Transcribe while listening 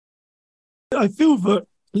I feel that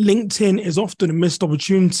LinkedIn is often a missed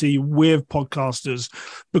opportunity with podcasters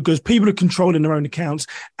because people are controlling their own accounts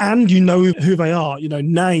and you know who they are,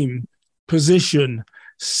 name, position,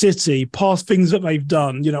 city, past things that they've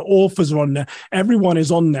done, authors are on there. Everyone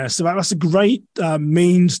is on there. So that's a great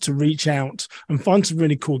means to reach out and find some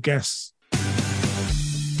really cool guests.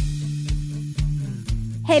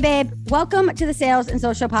 Hey, babe. Welcome to the Sales and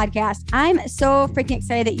Social Podcast. I'm so freaking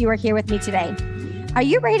excited that you are here with me today. Are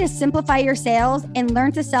you ready to simplify your sales and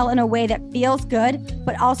learn to sell in a way that feels good,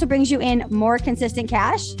 but also brings you in more consistent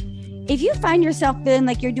cash? If you find yourself feeling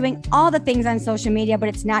like you're doing all the things on social media, but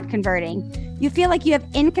it's not converting, you feel like you have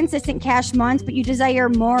inconsistent cash months, but you desire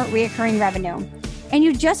more recurring revenue, and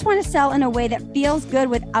you just want to sell in a way that feels good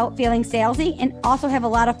without feeling salesy and also have a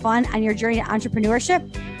lot of fun on your journey to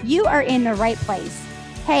entrepreneurship, you are in the right place.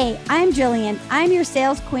 Hey, I'm Jillian. I'm your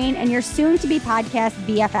sales queen and your soon-to-be podcast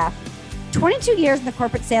BFF. 22 years in the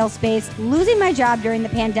corporate sales space, losing my job during the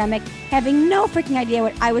pandemic, having no freaking idea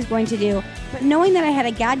what I was going to do, but knowing that I had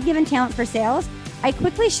a God-given talent for sales, I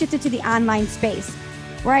quickly shifted to the online space,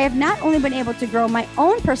 where I have not only been able to grow my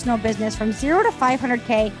own personal business from 0 to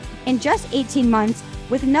 500K in just 18 months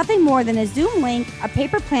with nothing more than a Zoom link, a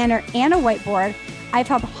paper planner, and a whiteboard. I've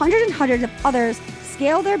helped hundreds and hundreds of others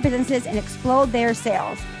scale their businesses and explode their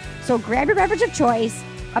sales. So grab your beverage of choice,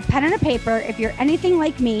 a pen and a paper if you're anything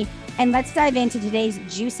like me, and let's dive into today's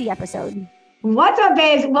juicy episode. What's up,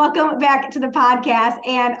 babes? Welcome back to the podcast.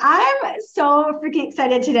 And I'm so freaking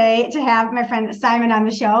excited today to have my friend Simon on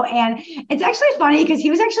the show. And it's actually funny because he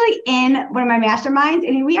was actually in one of my masterminds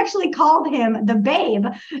and we actually called him the Babe.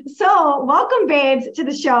 So welcome, babes, to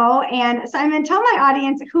the show. And Simon, tell my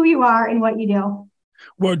audience who you are and what you do.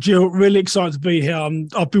 Well, Jill, really excited to be here.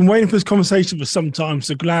 I've been waiting for this conversation for some time,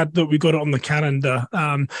 so glad that we got it on the calendar.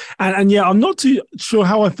 And yeah, I'm not too sure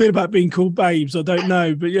how I feel about being called babes. I don't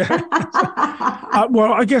know, but yeah.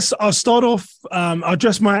 Well, I guess I'll start off. I'll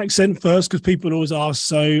address my accent first because people always ask.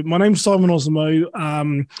 So my name's Simon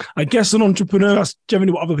Osamoh. I guess an entrepreneur, that's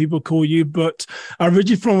generally what other people call you, but I'm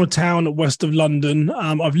originally from a town west of London.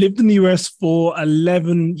 I've lived in the US for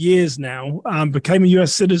 11 years now, became a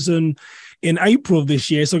US citizen in April of this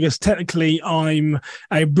year. So I guess technically I'm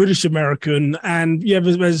a British American, and yeah,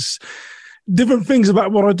 there's different things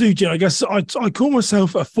about what I do, Jill. I guess I call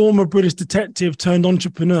myself a former British detective turned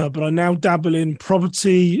entrepreneur, but I now dabble in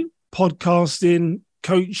property, podcasting,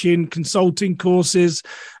 coaching, consulting courses,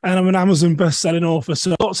 and I'm an Amazon best-selling author.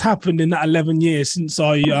 So lots happened in that 11 years since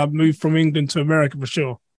I moved from England to America, for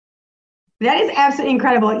sure. That is absolutely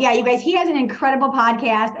incredible. Yeah, you guys, he has an incredible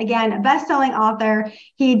podcast. Again, a best-selling author.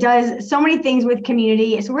 He does so many things with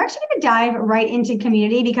community. So we're actually going to dive right into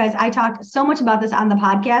community because I talk so much about this on the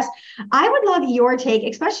podcast. I would love your take,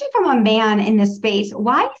 especially from a man in this space.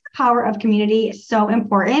 Why is the power of community so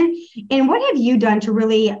important? And what have you done to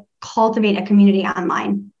really cultivate a community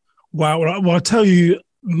online? Wow. Well, I'll tell you,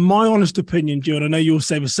 my honest opinion, Jill, and I know you'll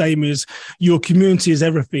say the same, is your community is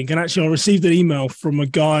everything. And actually, I received an email from a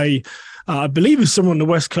guy, I believe it's someone on the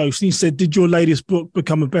West Coast, and he said, did your latest book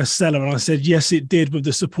become a bestseller? And I said, yes, it did, with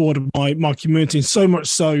the support of my community. And so much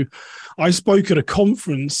so, I spoke at a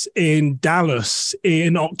conference in Dallas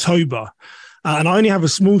in October. And I only have a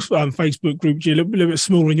small Facebook group, Jill, a little bit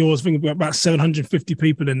smaller than yours. I think we've got about 750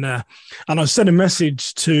 people in there. And I sent a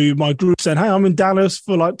message to my group saying, hey, I'm in Dallas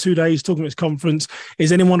for like 2 days talking at this conference.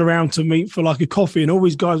 Is anyone around to meet for like a coffee? And all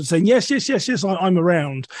these guys were saying, yes, I'm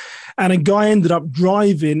around. And a guy ended up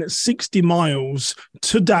driving 60 miles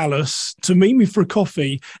to Dallas to meet me for a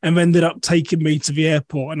coffee and ended up taking me to the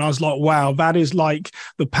airport. And I was like, wow, that is like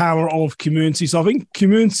the power of community. So I think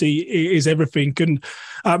community is everything. And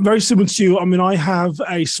very similar to you, I mean, I have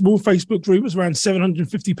a small Facebook group. There's around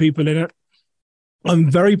 750 people in it.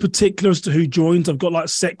 I'm very particular as to who joins. I've got like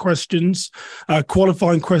set questions,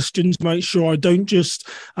 qualifying questions, make sure I don't just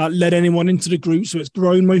let anyone into the group. So it's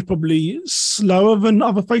grown most probably slower than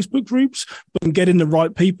other Facebook groups, but I'm getting the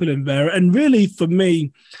right people in there. And really for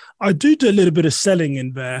me, I do a little bit of selling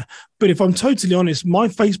in there, but if I'm totally honest, my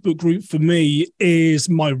Facebook group for me is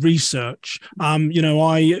my research.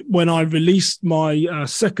 When I released my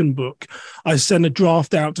second book, I sent a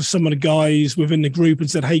draft out to some of the guys within the group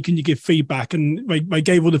and said, hey, can you give feedback? And they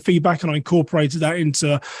gave all the feedback and I incorporated that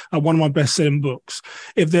into one of my best-selling books.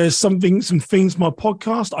 If there's some things, my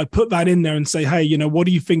podcast, I put that in there and say, hey, what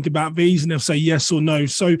do you think about these? And they'll say yes or no.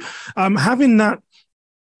 So having that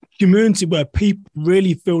community where people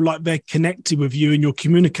really feel like they're connected with you and you're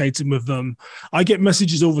communicating with them. I get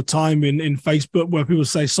messages all the time in Facebook where people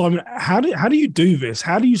say, Simon, how do you do this?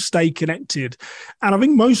 How do you stay connected? And I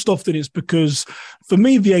think most often it's because for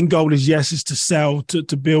me, the end goal is to sell, to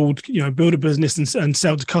build a business and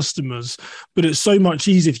sell to customers. But it's so much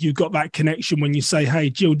easier if you've got that connection when you say,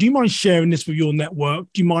 hey, Jill, do you mind sharing this with your network?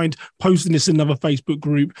 Do you mind posting this in another Facebook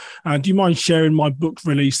group? Do you mind sharing my book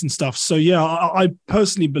release and stuff? So yeah, I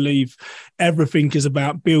personally believe everything is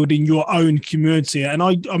about building your own community. And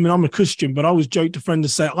I mean, I'm a Christian, but I always joke to friends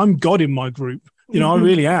to say, I'm God in my group. I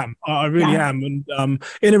really am. I really am. And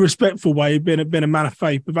in a respectful way, been a man of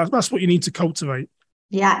faith, but that's what you need to cultivate.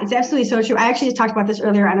 Yeah, it's absolutely so true. I actually just talked about this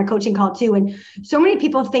earlier on a coaching call too. And so many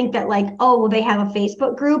people think that like, oh, well, they have a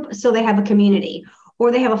Facebook group, so they have a community.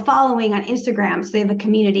 Or they have a following on Instagram, so they have a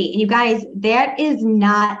community. And you guys, that is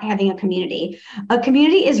not having a community. A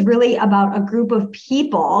community is really about a group of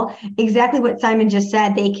people, exactly what Simon just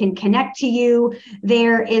said. They can connect to you.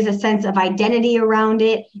 There is a sense of identity around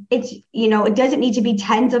it. It's, it doesn't need to be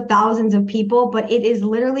tens of thousands of people, but it is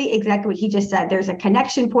literally exactly what he just said. There's a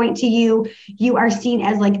connection point to you. You are seen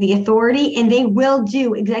as like the authority, and they will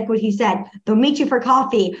do exactly what he said. They'll meet you for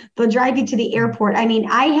coffee. They'll drive you to the airport. I mean,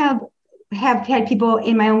 I have had people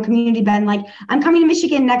in my own community been like, I'm coming to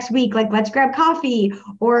Michigan next week, like, let's grab coffee.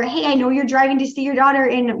 Or, hey, I know you're driving to see your daughter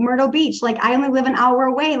in Myrtle Beach. Like, I only live an hour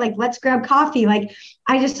away. Like, let's grab coffee. Like,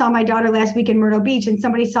 I just saw my daughter last week in Myrtle Beach, and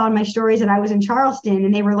somebody saw in my stories that I was in Charleston,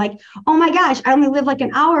 and they were like, oh my gosh, I only live like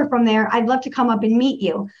an hour from there. I'd love to come up and meet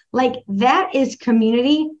you. Like, that is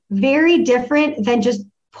community, very different than just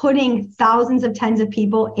putting thousands of tens of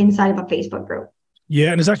people inside of a Facebook group.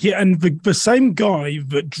 Yeah, and exactly. And the same guy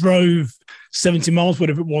that drove 70 miles,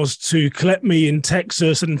 whatever it was, to collect me in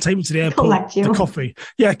Texas and take me to the airport for coffee.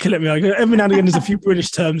 Yeah, collect me. Every now and again, there's a few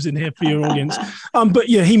British terms in here for your audience. But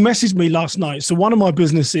yeah, he messaged me last night. So one of my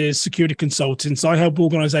businesses is security consulting. So I help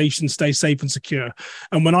organizations stay safe and secure.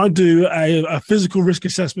 And when I do a physical risk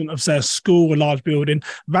assessment of, say, a school, a large building,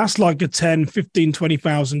 that's like a $10,000, $15,000,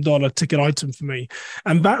 $20,000 ticket item for me.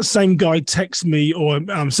 And that same guy texted me or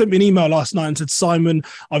sent me an email last night and said, Simon,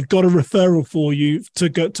 I've got a referral for you to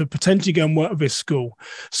potentially go and work with this school.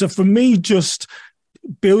 So for me, just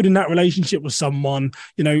building that relationship with someone,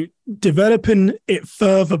 developing it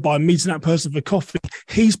further by meeting that person for coffee,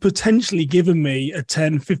 he's potentially given me a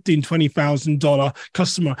 $10,000, $15,000, $20,000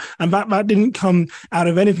 customer. And that didn't come out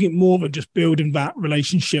of anything more than just building that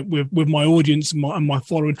relationship with my audience and my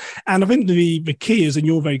following. And I think the key is, and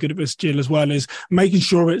you're very good at this, Jill, as well, is making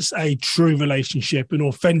sure it's a true relationship, an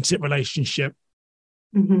authentic relationship.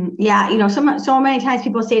 Mm-hmm. Yeah. So many times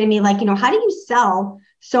people say to me, like, how do you sell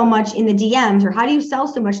so much in the DMs, or how do you sell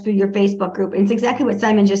so much through your Facebook group? And it's exactly what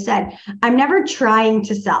Simon just said. I'm never trying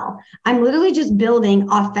to sell. I'm literally just building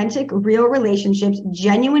authentic, real relationships,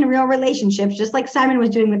 genuine, real relationships, just like Simon was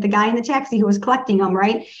doing with the guy in the taxi who was collecting them,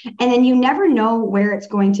 right? And then you never know where it's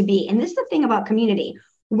going to be. And this is the thing about community.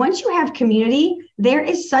 Once you have community, there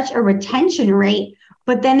is such a retention rate,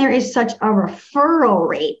 but then there is such a referral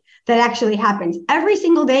rate that actually happens. Every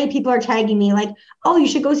single day, people are tagging me like, oh, you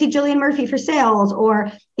should go see Jillian Murphy for sales,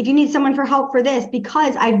 or if you need someone for help for this,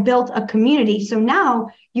 because I've built a community. So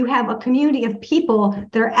now you have a community of people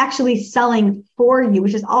that are actually selling for you,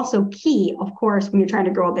 which is also key, of course, when you're trying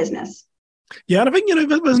to grow a business. Yeah, and I think,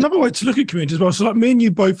 there's another way to look at community as well. So like me and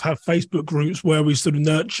you both have Facebook groups where we sort of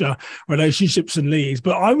nurture relationships and leads.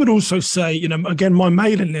 But I would also say, again, my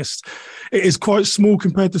mailing list, it is quite small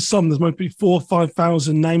compared to some. There's maybe 4,000 or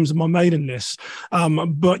 5,000 names on my mailing list.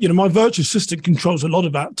 But, my virtual assistant controls a lot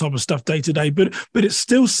of that type of stuff day to day. But it's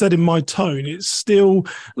still set in my tone. It's still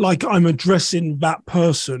like I'm addressing that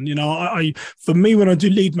person. For me, when I do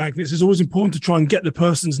lead magnets, it's always important to try and get the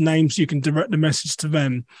person's name so you can direct the message to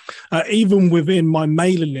them. Even within my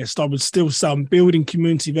mailing list, I would still say I'm building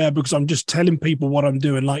community there because I'm just telling people what I'm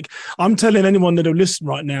doing. Like I'm telling anyone that will listen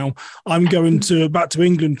right now, I'm going back to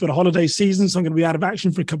England for the holiday season, so I'm going to be out of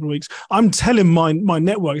action for a couple of weeks. I'm telling my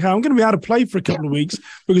network how I'm going to be out of play for a couple of weeks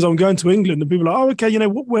because I'm going to England, and people are like, oh, okay,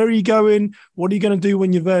 where are you going? What are you going to do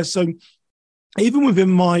when you're there? So even within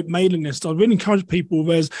my mailing list, I really encourage people,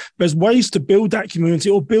 there's ways to build that community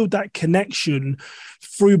or build that connection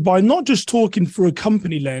through by not just talking through a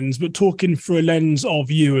company lens, but talking through a lens of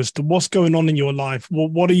you as to what's going on in your life.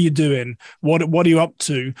 What are you doing? What are you up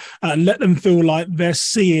to? And let them feel like they're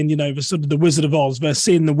seeing, the sort of the Wizard of Oz. They're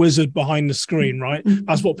seeing the wizard behind the screen, right?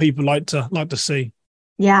 That's what people like to see.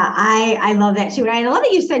 Yeah, I love that too. And I love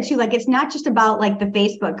that you said too, like, it's not just about like the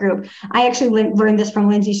Facebook group. I actually learned this from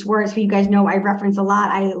Lindsay Schwartz, who you guys know I reference a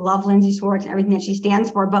lot. I love Lindsay Schwartz and everything that she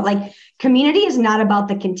stands for, but like community is not about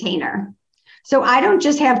the container. So I don't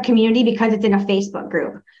just have community because it's in a Facebook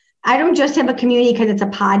group. I don't just have a community because it's a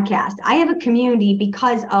podcast. I have a community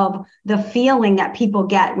because of the feeling that people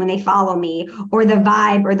get when they follow me, or the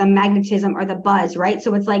vibe or the magnetism or the buzz, right?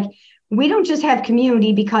 So it's like, we don't just have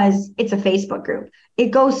community because it's a Facebook group.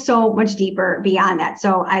 It goes so much deeper beyond that.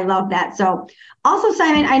 So I love that. So also,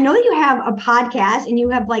 Simon, I know that you have a podcast and you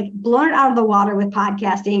have like blown it out of the water with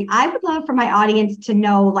podcasting. I would love for my audience to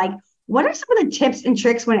know, like, what are some of the tips and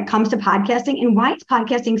tricks when it comes to podcasting, and why is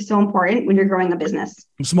podcasting so important when you're growing a business?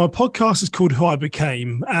 So my podcast is called Who I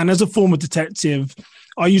Became. And as a former detective,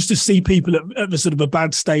 I used to see people at the sort of a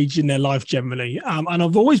bad stage in their life generally. And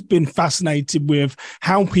I've always been fascinated with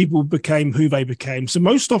how people became who they became. So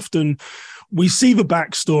most often we see the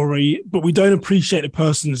backstory, but we don't appreciate the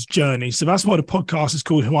person's journey. So that's why the podcast is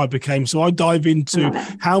called Who I Became. So I dive into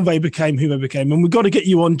how they became who they became. And we've got to get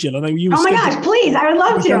you on, Jill. I know you. Oh my gosh, please. I would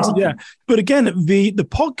love to. Yeah. But again, the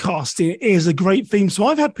podcasting is a great theme. So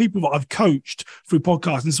I've had people that I've coached through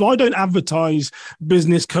podcasting. So I don't advertise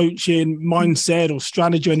business coaching, mindset or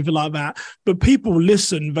strategy or anything like that. But people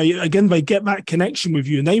listen. They get that connection with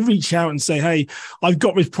you, and they reach out and say, hey, I've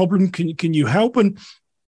got this problem. Can you help? And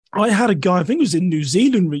I had a guy, I think he was in New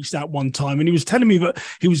Zealand, reached out one time, and he was telling me that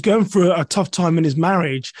he was going through a tough time in his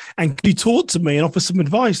marriage, and he talked to me and offered some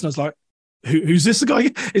advice. And I was like, who's this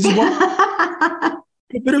guy? Is he one?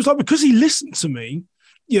 But it was like, because he listened to me,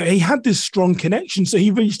 he had this strong connection. So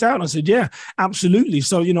he reached out and I said, yeah, absolutely.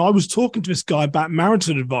 So, I was talking to this guy about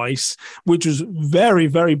marital advice, which was very,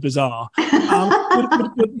 very bizarre.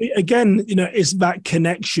 But again, it's that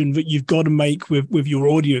connection that you've got to make with your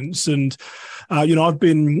audience. And, I've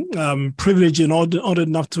been privileged and odd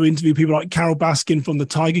enough to interview people like Carol Baskin from the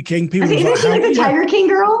Tiger King. People isn't she like the Tiger King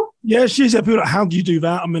girl? Yeah, she's people like, how do you do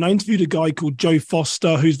that? I mean, I interviewed a guy called Joe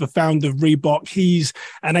Foster, who's the founder of Reebok. He's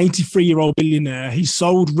an 83-year-old billionaire. He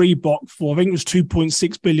sold Reebok for, I think it was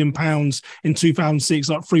 2.6 billion pounds in 2006,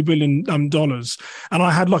 like $3 billion. And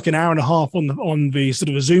I had like an hour and a half on the sort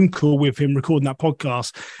of a Zoom call with him recording that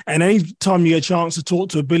podcast. And any time you get a chance to talk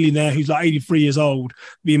to a billionaire who's like 83 years old,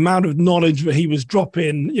 the amount of knowledge that he was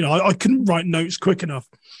dropping, I couldn't write notes quick enough.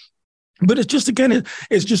 But it's just, again,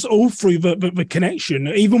 it's just all through the connection.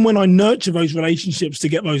 Even when I nurture those relationships to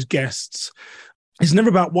get those guests, it's never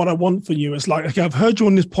about what I want for you. It's like, okay, I've heard you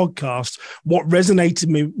on this podcast. What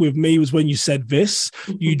resonated with me was when you said this.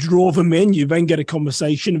 You draw them in, you then get a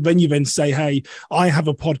conversation, and then you then say, hey, I have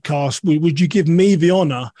a podcast. Would you give me the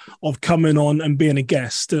honor of coming on and being a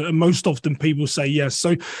guest? And most often people say yes.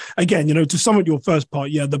 So again, to sum up your first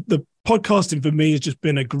part, the podcasting for me has just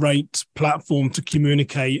been a great platform to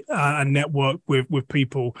communicate and network with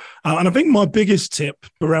people. And I think my biggest tip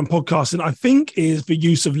around podcasting, I think, is the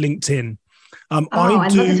use of LinkedIn. I'd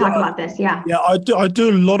love to talk about this. Yeah. Yeah, I do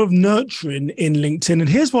a lot of nurturing in LinkedIn. And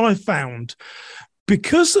here's what I found.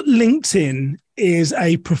 Because LinkedIn is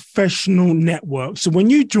a professional network. So when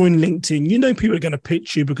you join LinkedIn, people are going to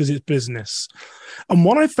pitch you because it's business. And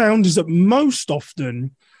what I found is that most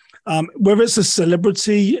often, whether it's a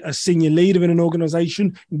celebrity, a senior leader in an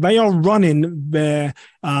organization, they are running their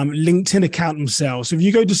LinkedIn account themselves. So if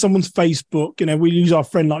you go to someone's Facebook, we use our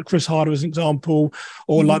friend like Chris Harder as an example,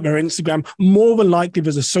 or like their Instagram, more than likely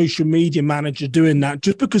there's a social media manager doing that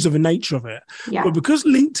just because of the nature of it. Yeah. But because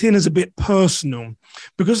LinkedIn is a bit personal,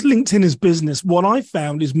 because LinkedIn is business, what I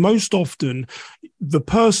found is most often the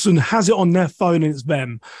person has it on their phone and it's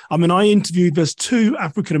them. I mean, there's 2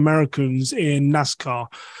 African-Americans in NASCAR,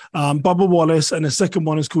 Bubba Wallace, and the second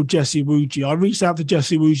one is called Jesse Wuji. I reached out to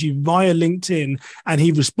Jesse Wuji via LinkedIn and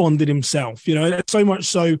he responded himself. So much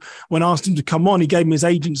so when I asked him to come on, he gave me his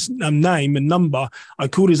agent's name and number. I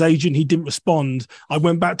called his agent, he didn't respond. I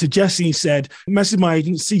went back to Jesse, he said, message my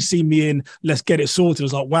agent, CC me in, let's get it sorted. I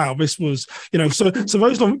was like, wow, this was, so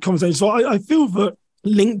those conversations. So I feel that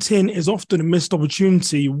LinkedIn is often a missed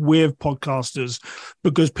opportunity with podcasters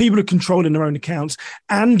because people are controlling their own accounts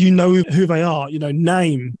and who they are,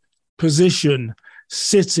 name, position,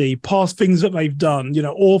 city, past things that they've done,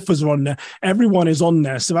 authors are on there. Everyone is on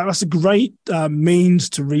there. So that's a great means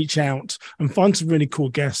to reach out and find some really cool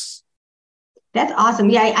guests. That's awesome.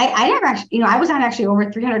 Yeah, I never actually, I was on actually over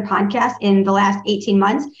 300 podcasts in the last 18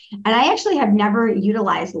 months, and I actually have never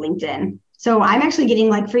utilized LinkedIn. So I'm actually getting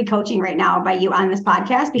like free coaching right now by you on this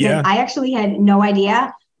podcast because I actually had no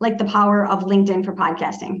idea like the power of LinkedIn for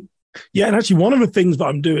podcasting. Yeah. And actually one of the things that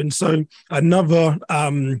I'm doing, so another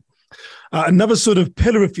Another sort of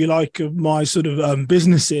pillar, if you like, of my sort of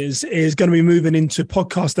businesses is going to be moving into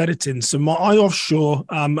podcast editing. So I offshore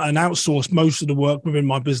and outsource most of the work within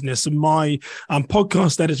my business. And my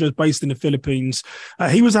podcast editor is based in the Philippines.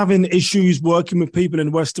 He was having issues working with people in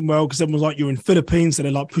the Western world because everyone's like, you're in Philippines, so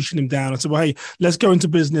they're like pushing him down. I said, well, hey, let's go into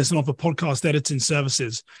business and offer podcast editing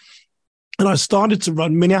services. And I started to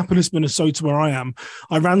run Minneapolis, Minnesota, where I am.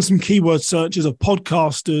 I ran some keyword searches of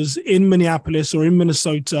podcasters in Minneapolis or in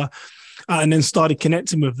Minnesota, and then started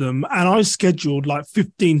connecting with them. And I scheduled like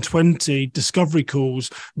 15, 20 discovery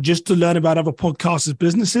calls just to learn about other podcasters'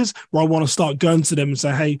 businesses where I want to start going to them and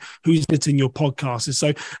say, hey, who's editing your podcast?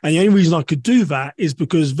 So, and the only reason I could do that is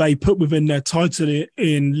because they put within their title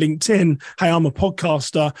in LinkedIn, hey, I'm a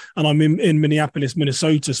podcaster and I'm in Minneapolis,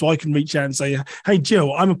 Minnesota. So I can reach out and say, hey,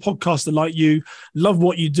 Jill, I'm a podcaster like you, love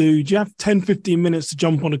what you do. Do you have 10, 15 minutes to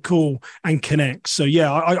jump on a call and connect? So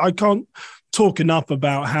yeah, I can't talk enough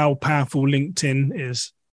about how powerful LinkedIn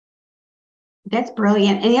is. That's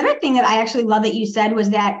brilliant. And the other thing that I actually love that you said was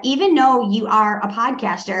that even though you are a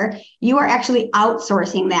podcaster, you are actually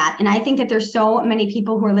outsourcing that. And I think that there's so many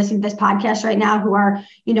people who are listening to this podcast right now who are,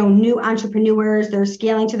 new entrepreneurs. They're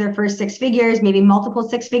scaling to their first 6 figures, maybe multiple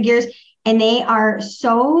 6 figures, and they are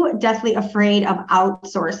so deathly afraid of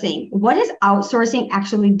outsourcing. What has outsourcing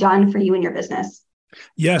actually done for you in your business?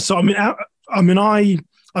 Yeah. So,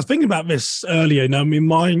 I was thinking about this earlier.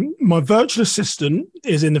 My virtual assistant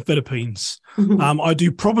is in the Philippines. Mm-hmm. I do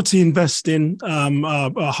property investing,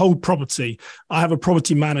 hold property. I have a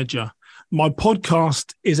property manager. My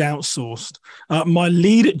podcast is outsourced. My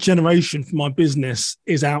lead generation for my business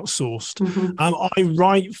is outsourced. Mm-hmm. I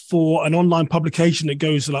write for an online publication that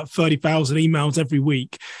goes to like 30,000 emails every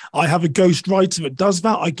week. I have a ghostwriter that does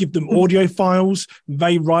that. I give them audio files.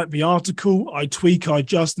 They write the article. I tweak, I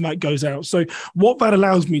adjust, and that goes out. So what that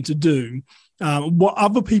allows me to do, what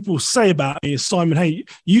other people say about me is, Simon, hey,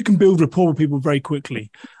 you can build rapport with people very quickly.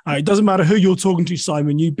 It doesn't matter who you're talking to,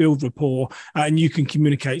 Simon, you build rapport and you can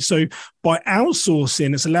communicate. So by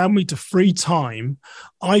outsourcing, it's allowed me to free time.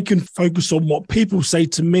 I can focus on what people say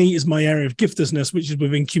to me is my area of giftedness, which is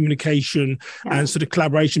within communication and sort of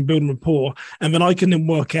collaboration, building rapport. And then I can then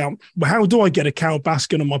work out, well, how do I get a Carol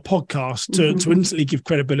Baskin on my podcast to instantly give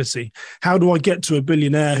credibility? How do I get to a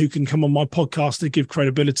billionaire who can come on my podcast to give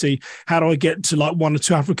credibility? How do I get to like 1 or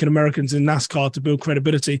 2 African Americans in NASCAR to build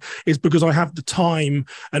credibility? It's because I have the time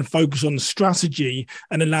and focus on the strategy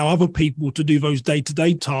and allow other people to do those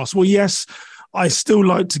day-to-day tasks. Well, yes, I still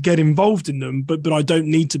like to get involved in them, but I don't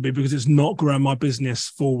need to be because it's not growing my business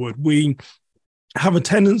forward. We have a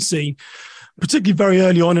tendency, particularly very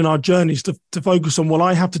early on in our journeys, to focus on, well,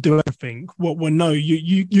 I have to do everything. Well, no,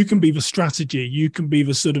 you can be the strategy. You can be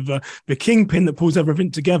the sort of the kingpin that pulls everything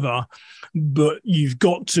together, but you've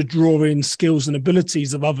got to draw in skills and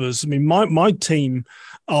abilities of others. I mean, my team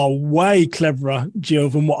are way cleverer, Jill,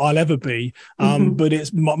 than what I'll ever be. But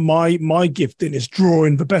it's my gifting is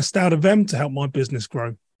drawing the best out of them to help my business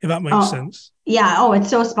grow, if that makes sense. Yeah. Oh, it's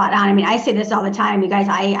so spot on. I mean, I say this all the time, you guys.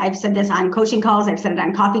 I've said this on coaching calls. I've said it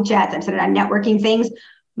on coffee chats. I've said it on networking things.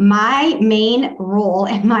 My main role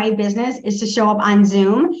in my business is to show up on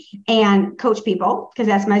Zoom and coach people because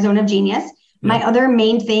that's my zone of genius. My other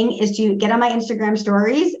main thing is to get on my Instagram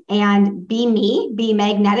stories and be me, be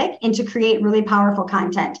magnetic, and to create really powerful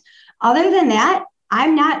content. Other than that,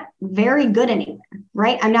 I'm not very good anywhere,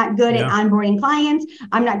 right? I'm not good at onboarding clients.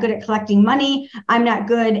 I'm not good at collecting money. I'm not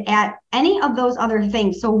good at any of those other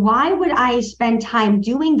things. So why would I spend time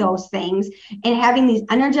doing those things and having these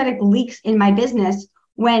energetic leaks in my business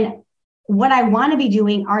when what I want to be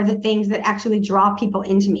doing are the things that actually draw people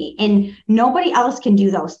into me? And nobody else can do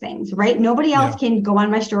those things, right? Nobody else can go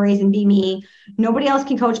on my stories and be me. Nobody else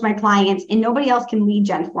can coach my clients and nobody else can lead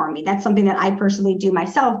gen for me. That's something that I personally do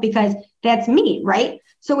myself because that's me, right?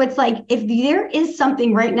 So it's like, if there is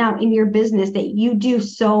something right now in your business that you do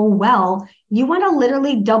so well, you want to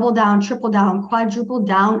literally double down, triple down, quadruple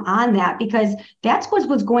down on that, because that's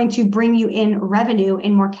what's going to bring you in revenue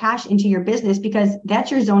and more cash into your business, because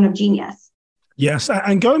that's your zone of genius. Yes.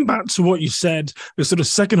 And going back to what you said, the sort of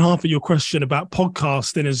second half of your question about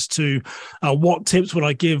podcasting as to what tips would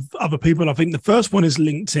I give other people? I think the first one is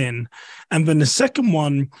LinkedIn. And then the second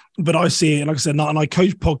one that I see, and like I said, and I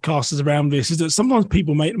coach podcasters around this, is that sometimes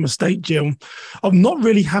people make the mistake, Jill, of not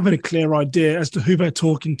really having a clear idea as to who they're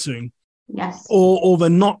talking to. Yes. Or they're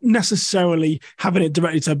not necessarily having it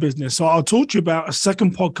directly to their business. So I'll talk to you about a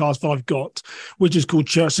second podcast that I've got, which is called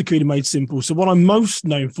Church Security Made Simple. So what I'm most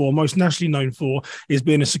nationally known for, is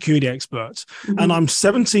being a security expert. Mm-hmm. And I'm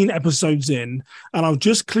 17 episodes in, and I've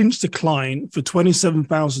just clinched a client for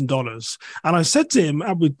 $27,000. And I said to him,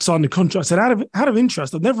 we signed the contract, I said, out of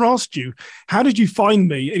interest, I've never asked you, how did you find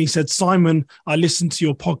me? And he said, Simon, I listened to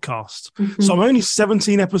your podcast. Mm-hmm. So I'm only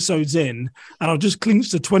 17 episodes in, and I've just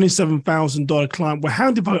clinched a $27,000 client. Well,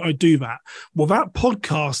 how did I do that? Well, that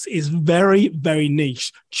podcast is very, very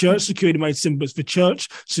niche. Church Security Made Simple. It's for church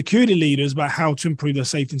security leaders about how to improve their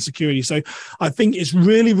safety and security. So I think it's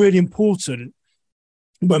really, really important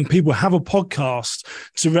when people have a podcast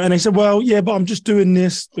and they say, well, yeah, but I'm just doing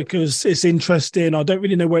this because it's interesting. I don't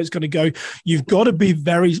really know where it's going to go. You've got to be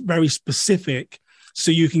very, very specific so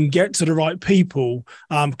you can get to the right people,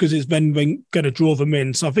 because it's then going to draw them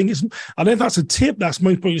in. So I think I don't know if that's a tip. That's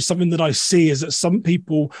most probably something that I see, is that some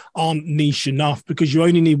people aren't niche enough because you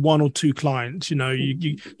only need one or two clients.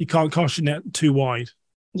 You can't cast your net too wide.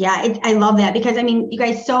 Yeah, I love that, because I mean, you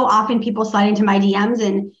guys, so often people slide into my DMs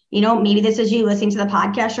and, maybe this is you listening to the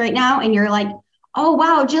podcast right now and you're like, oh,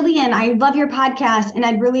 wow, Jillian, I love your podcast and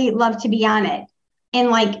I'd really love to be on it. And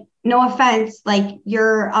like, no offense, like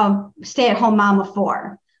you're a stay-at-home mom of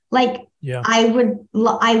 4. Like, yeah. I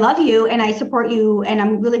love you and I support you. And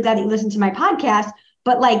I'm really glad that you listen to my podcast,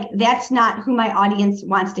 but like, that's not who my audience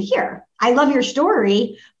wants to hear. I love your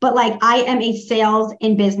story, but like, I am a sales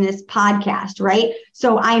and business podcast, right?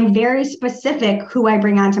 So I'm very specific who I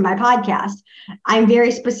bring onto my podcast. I'm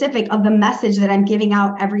very specific of the message that I'm giving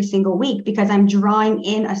out every single week, because I'm drawing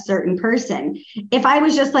in a certain person. If I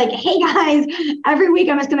was just like, hey guys, every week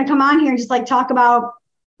I'm just going to come on here and just like talk about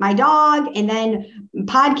my dog and then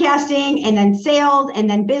podcasting and then sales and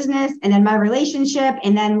then business and then my relationship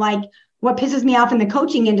and then like what pisses me off in the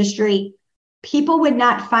coaching industry, people would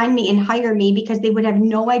not find me and hire me because they would have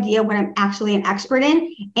no idea what I'm actually an expert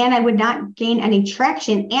in, and I would not gain any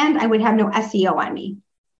traction, and I would have no SEO on me.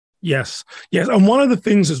 Yes. And one of the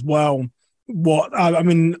things as well,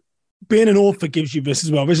 being an author gives you this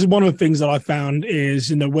as well. This is one of the things that I found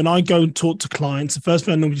is, when I go and talk to clients, the first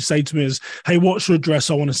thing I normally say to me is, hey, what's your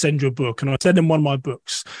address? I want to send you a book. And I send them one of my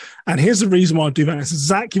books. And here's the reason why I do that. It's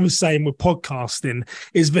exactly the same with podcasting,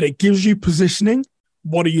 is that it gives you positioning.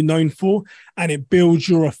 What are you known for? And it builds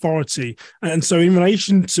your authority. And so in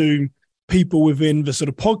relation to people within the sort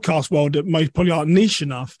of podcast world that most probably aren't niche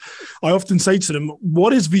enough, I often say to them,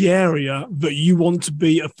 what is the area that you want to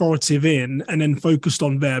be authoritative in, and then focused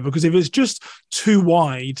on there? Because if it's just too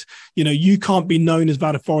wide, you can't be known as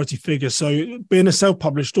that authority figure. So being a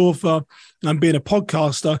self-published author and being a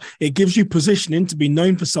podcaster, it gives you positioning to be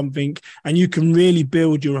known for something, and you can really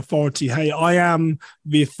build your authority. Hey, I am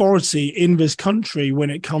the authority in this country when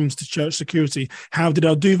it comes to church security. How did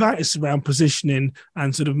I do that? It's around positioning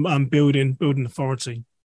and sort of building authority.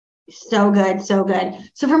 So good. So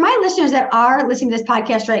for my listeners that are listening to this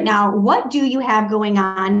podcast right now, what do you have going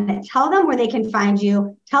on? Tell them where they can find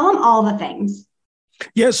you. Tell them all the things.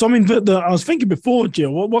 Yeah, so I mean, I was thinking before,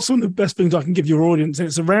 Jill, what's some of the best things I can give your audience? And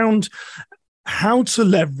it's around how to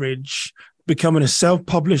leverage becoming a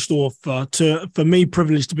self-published author for me,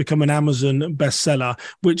 privileged to become an Amazon bestseller,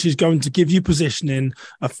 which is going to give you positioning,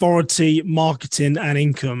 authority, marketing, and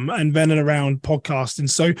income, and then around podcasting.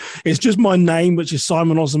 So it's just my name, which is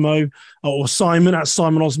Simon Osamoh, or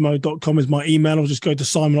simon@simonosamoh.com is my email, or just go to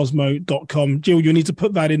simonosamoh.com. Jill, you need to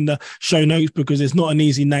put that in the show notes because it's not an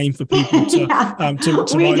easy name for people to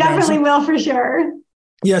we definitely will, for sure.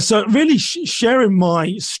 Yeah, so really sharing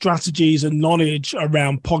my strategies and knowledge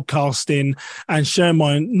around podcasting, and sharing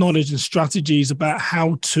my knowledge and strategies about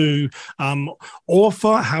how to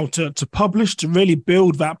author, how to publish, to really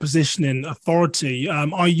build that positioning authority.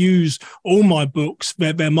 I use all my books,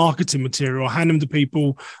 their marketing material, I hand them to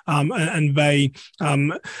people, and they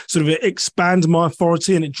sort of expand my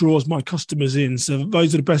authority, and it draws my customers in. So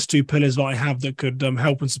those are the best two pillars that I have that could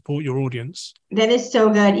help and support your audience. That is so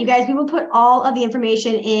good. You guys, we will put all of the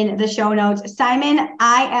information in the show notes. Simon,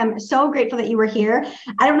 I am so grateful that you were here.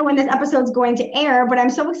 I don't know when this episode is going to air, but I'm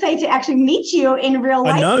so excited to actually meet you in real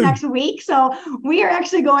life next week. So we are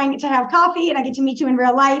actually going to have coffee, and I get to meet you in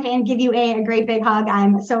real life and give you a great big hug.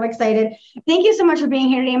 I'm so excited. Thank you so much for being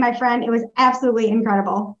here today, my friend. It was absolutely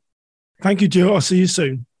incredible. Thank you, Jill. I'll see you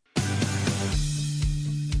soon.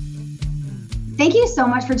 Thank you so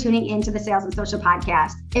much for tuning into the Sales and Social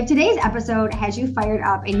Podcast. If today's episode has you fired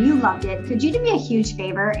up and you loved it, could you do me a huge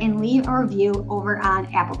favor and leave a review over on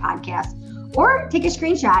Apple Podcasts? Or take a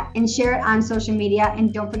screenshot and share it on social media,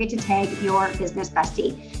 and don't forget to tag your business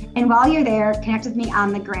bestie. And while you're there, connect with me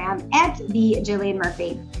on the gram @the Jillian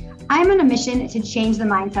Murphy. I'm on a mission to change the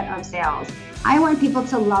mindset of sales. I want people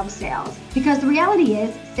to love sales because the reality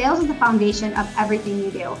is sales is the foundation of everything you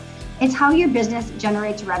do. It's how your business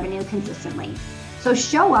generates revenue consistently. So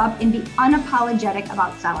show up and be unapologetic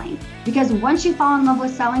about selling because once you fall in love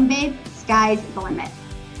with selling, babe, sky's the limit.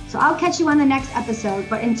 So I'll catch you on the next episode.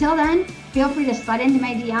 But until then, feel free to slide into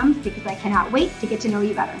my DMs because I cannot wait to get to know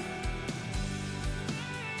you better.